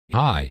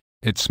Hi,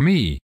 it's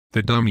me,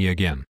 the dummy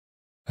again.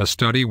 A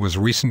study was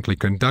recently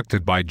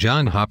conducted by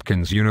Johns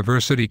Hopkins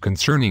University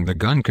concerning the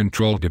gun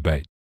control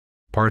debate.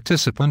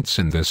 Participants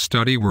in this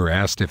study were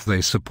asked if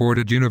they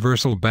supported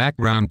universal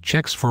background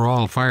checks for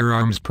all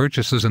firearms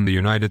purchases in the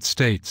United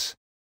States.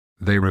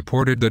 They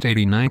reported that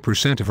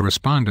 89% of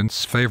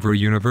respondents favor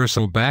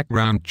universal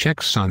background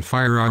checks on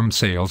firearm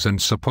sales,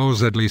 and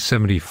supposedly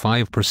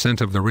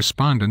 75% of the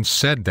respondents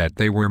said that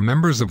they were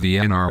members of the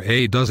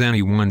NRA. Does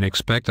anyone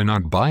expect an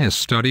unbiased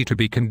study to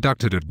be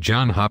conducted at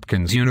Johns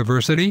Hopkins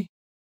University?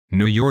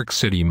 New York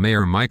City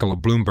Mayor Michael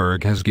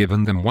Bloomberg has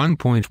given them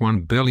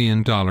 $1.1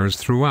 billion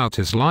throughout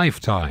his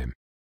lifetime.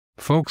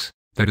 Folks,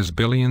 that is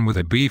billion with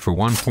a B for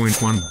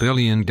 $1.1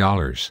 billion.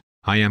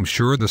 I am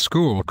sure the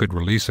school could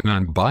release an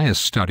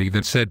unbiased study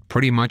that said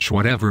pretty much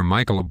whatever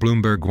Michael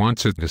Bloomberg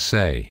wants it to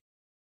say.